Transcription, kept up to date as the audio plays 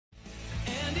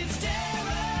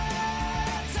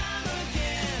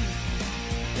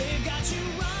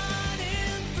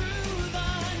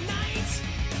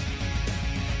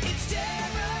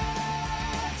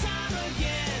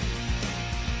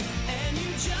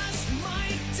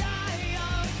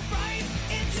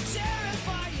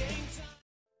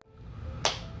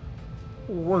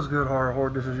What's good, horror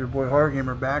horde? This is your boy Horror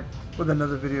Gamer back with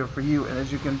another video for you. And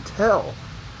as you can tell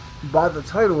by the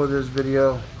title of this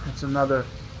video, it's another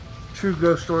True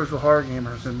Ghost Stories with Horror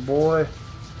Gamers. And boy,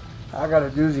 I got a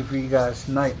doozy for you guys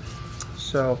tonight.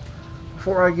 So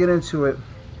before I get into it,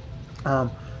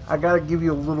 I got to give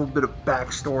you a little bit of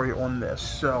backstory on this.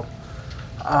 So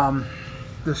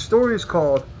the story is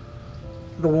called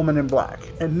The Woman in Black.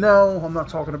 And no, I'm not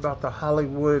talking about the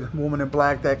Hollywood Woman in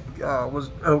Black that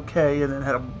was okay and then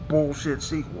had a bullshit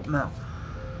sequel. No.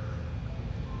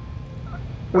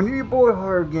 When your boy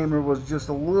Horror Gamer was just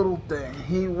a little thing,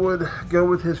 he would go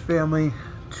with his family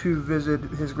to visit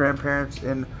his grandparents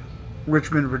in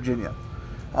Richmond, Virginia.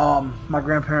 My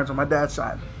grandparents on my dad's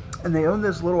side. And they owned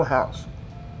this little house.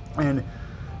 And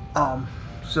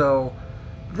so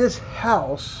this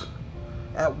house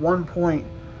at one point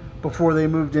before they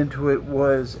moved into it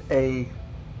was a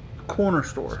corner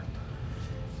store,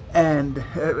 and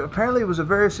apparently it was a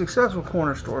very successful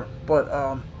corner store. But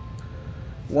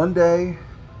one day,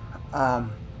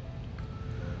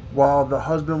 while the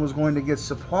husband was going to get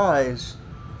supplies,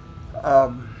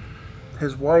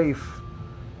 his wife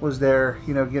was there,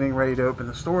 you know, getting ready to open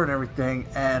the store and everything,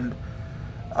 and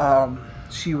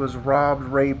she was robbed,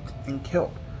 raped, and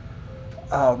killed.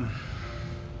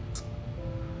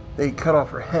 They cut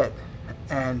off her head,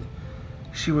 and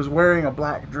she was wearing a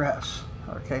black dress.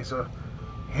 Okay, so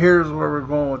here's where we're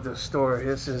going with this story.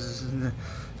 This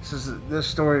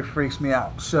story freaks me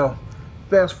out. So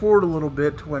fast forward a little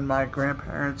bit to when my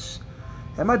grandparents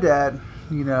and my dad,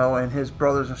 you know, and his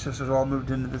brothers and sisters all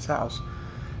moved into this house.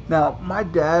 Now, my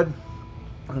dad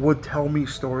would tell me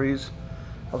stories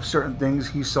of certain things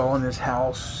he saw in this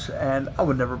house, and I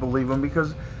would never believe him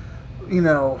because, you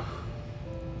know,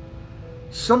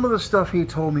 some of the stuff he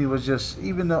told me was just,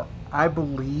 even though I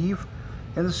believe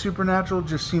in the supernatural,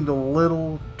 just seemed a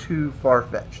little too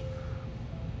far-fetched.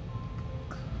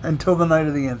 Until the night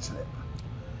of the incident.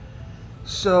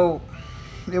 So,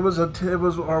 it was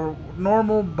our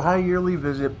normal bi-yearly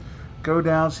visit. Go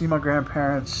down, see my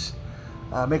grandparents,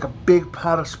 make a big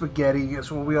pot of spaghetti. That's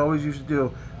what we always used to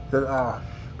do.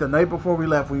 The night before we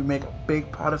left, we make a big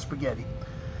pot of spaghetti.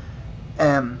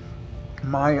 And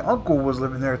my uncle was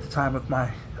living there at the time with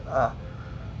my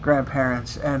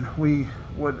grandparents, and we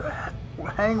would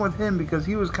hang with him because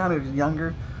he was kind of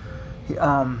younger. He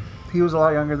was a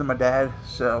lot younger than my dad,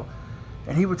 so,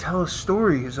 and he would tell us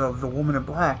stories of the Woman in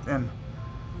Black and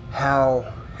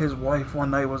how his wife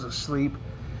one night was asleep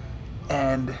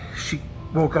and she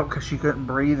woke up because she couldn't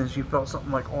breathe and she felt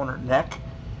something like on her neck,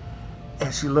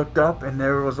 and she looked up and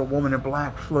there was a woman in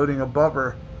black floating above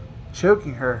her,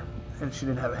 choking her, and she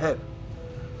didn't have a head.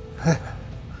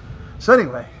 So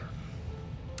anyway,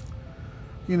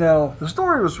 you know, the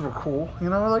story was super cool.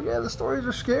 You know, like, yeah, the stories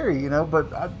are scary, you know,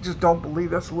 but I just don't believe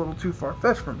that's a little too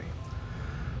far-fetched for me.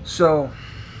 So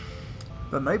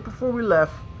the night before we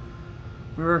left,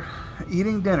 we were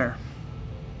eating dinner,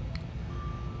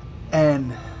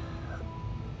 and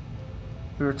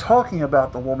we were talking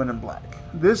about the Woman in Black.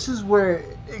 This is where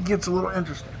it gets a little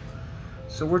interesting.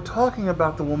 So we're talking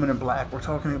about the Woman in Black. We're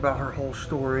talking about her whole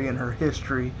story and her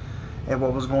history and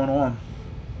what was going on.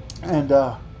 And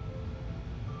all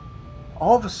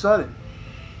of a sudden,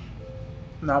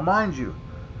 now mind you,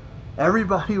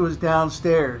 everybody was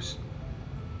downstairs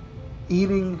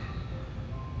eating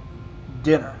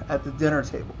dinner at the dinner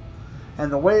table.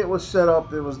 And the way it was set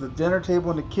up, it was the dinner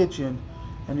table in the kitchen,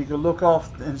 and you could look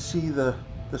off and see the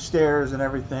stairs and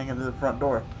everything into the front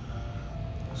door.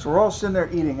 So we're all sitting there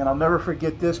eating, and I'll never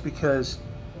forget this because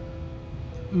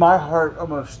my heart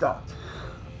almost stopped.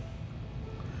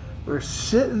 We were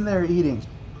sitting there eating,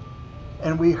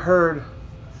 and we heard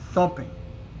thumping,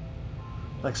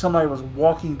 like somebody was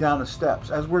walking down the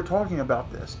steps as we're talking about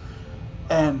this.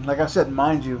 And like I said,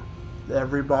 mind you,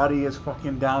 everybody is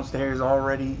fucking downstairs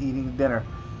already eating dinner,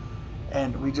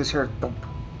 and we just hear thump,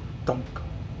 thump,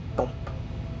 thump,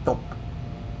 thump,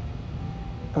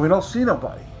 and we don't see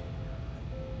nobody.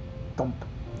 Thump,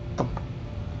 thump.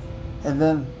 And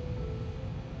then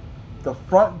the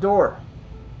front door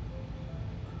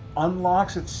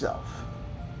unlocks itself.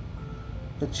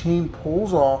 The chain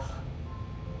pulls off.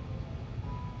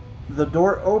 The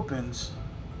door opens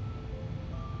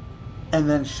and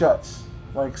then shuts,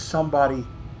 like somebody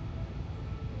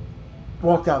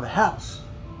walked out of the house.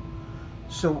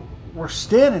 So we're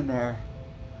standing there.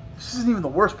 This isn't even the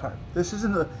worst part. This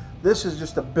is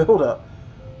just a build up.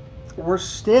 We're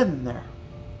standing there,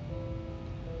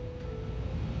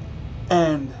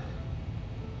 and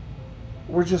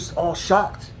we're just all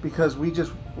shocked because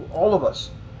all of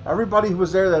us, everybody who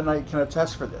was there that night can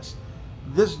attest for this.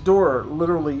 This door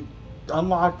literally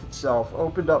unlocked itself,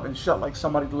 opened up and shut like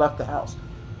somebody left the house.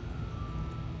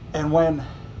 And when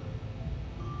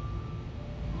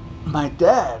my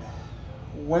dad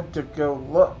went to go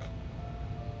look,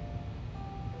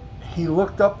 he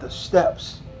looked up the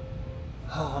steps.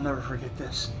 Oh, I'll never forget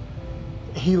this.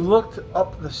 He looked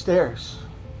up the stairs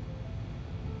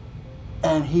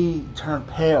and he turned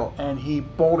pale and he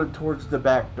bolted towards the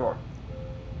back door.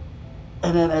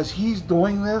 And then as he's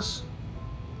doing this,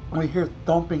 we hear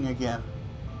thumping again.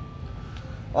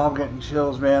 Oh, I'm getting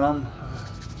chills, man.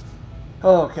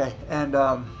 Oh, okay. And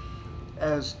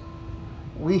as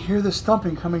we hear this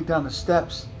thumping coming down the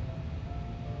steps,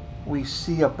 we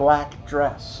see a black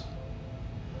dress.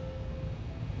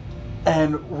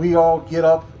 And we all get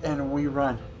up and we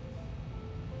run.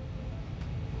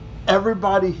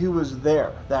 Everybody who was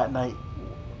there that night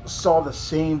saw the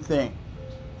same thing.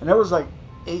 And there was like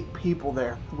 8 people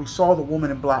there. We saw the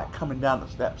woman in black coming down the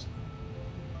steps.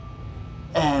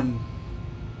 And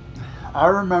I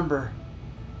remember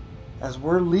as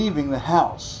we're leaving the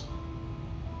house,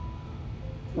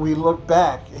 we looked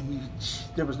back and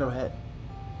there was no head.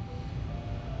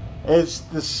 It's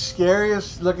the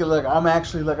scariest. Look, I'm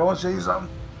actually, I want to show you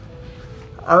something.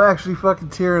 I'm actually fucking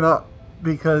tearing up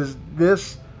because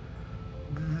this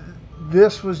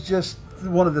was just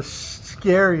one of the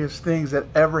scariest things that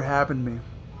ever happened to me.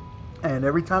 And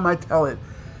every time I tell it,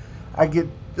 I get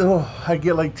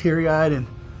like teary-eyed, and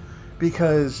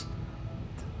because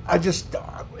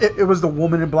it was the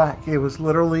woman in black. It was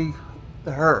literally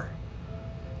her.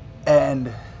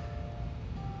 And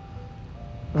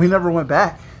we never went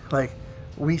back. Like,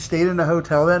 we stayed in the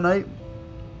hotel that night,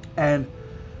 and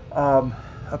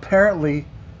apparently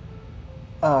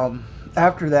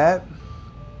after that,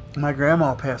 my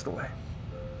grandma passed away.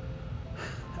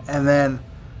 And then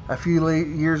a few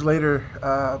years later,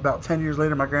 about 10 years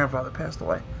later, my grandfather passed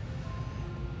away.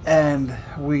 And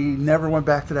we never went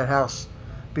back to that house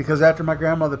because after my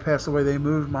grandmother passed away, they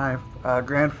moved my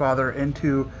grandfather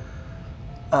into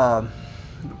my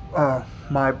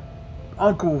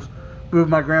uncles moved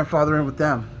my grandfather in with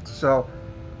them. So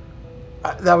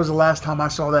that was the last time I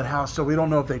saw that house. So we don't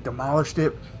know if they demolished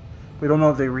it. We don't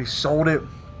know if they resold it.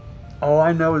 All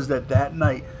I know is that that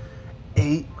night,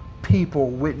 8 people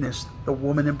witnessed the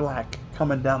woman in black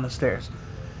coming down the stairs.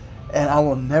 And I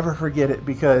will never forget it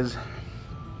because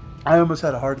I almost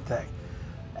had a heart attack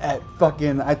at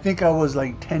I think I was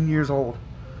like 10 years old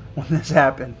when this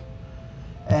happened.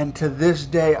 And to this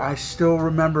day, I still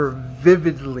remember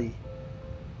vividly.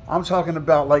 I'm talking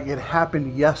about like it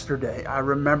happened yesterday. I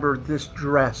remember this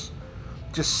dress,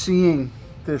 just seeing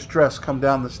this dress come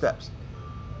down the steps.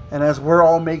 And as we're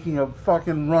all making a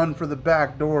fucking run for the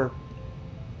back door,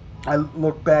 I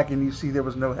look back and you see there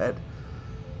was no head.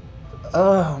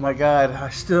 Oh my God. I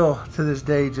still, to this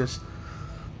day, just...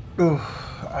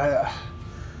 I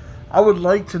would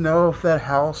like to know if that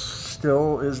house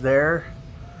still is there.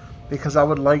 Because I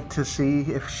would like to see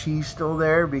if she's still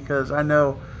there. Because I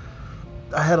know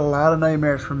I had a lot of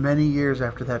nightmares for many years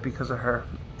after that because of her.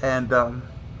 And I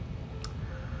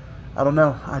don't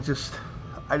know. I just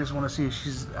want to see if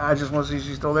she's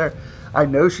still there. I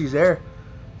know she's there.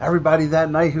 Everybody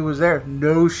that night who was there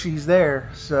knows she's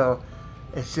there. So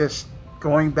it's just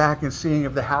going back and seeing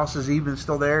if the house is even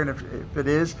still there, and if it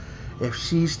is, if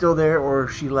she's still there or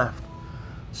if she left.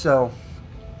 So,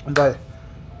 but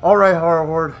all right, horror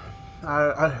horde.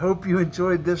 I hope you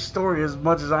enjoyed this story as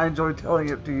much as I enjoyed telling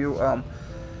it to you.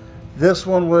 This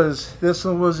one was a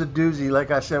doozy. Like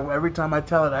I said, every time I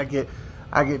tell it,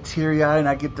 I get teary-eyed and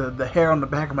I get the hair on the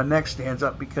back of my neck stands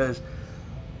up because,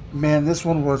 man, this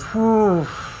one was, whew,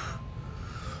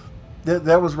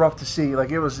 that was rough to see.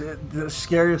 Like, it was the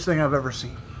scariest thing I've ever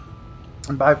seen,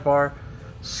 and by far,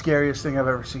 scariest thing I've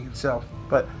ever seen. So,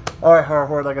 but all right, horror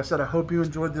horde. Like I said, I hope you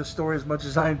enjoyed this story as much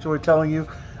as I enjoyed telling you.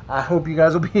 I hope you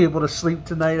guys will be able to sleep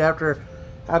tonight after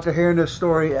hearing this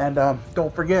story. And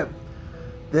don't forget,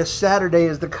 this Saturday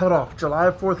is the cutoff. July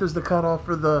 4th is the cutoff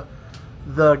for the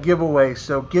giveaway.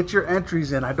 So get your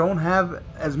entries in. I don't have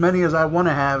as many as I want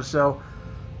to have, so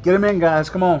get them in, guys.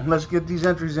 Come on, let's get these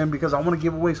entries in because I want to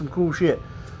give away some cool shit.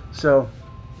 So,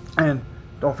 and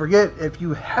don't forget, if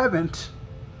you haven't,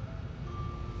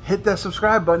 hit that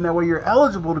subscribe button. That way you're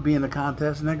eligible to be in the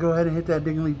contest, and then go ahead and hit that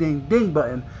ding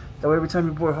button. That way every time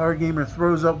your boy H0rr Gamer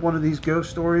throws up one of these ghost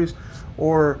stories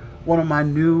or one of my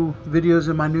new videos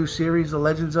in my new series, The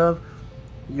Legends of,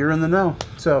 you're in the know.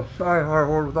 So, all right, horror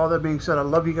horde. With all that being said, I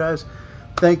love you guys.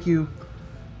 Thank you.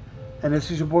 And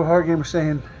this is your boy H0rr Gamer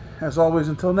saying, as always,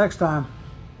 until next time,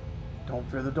 don't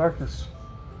fear the darkness.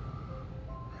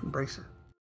 Embrace it.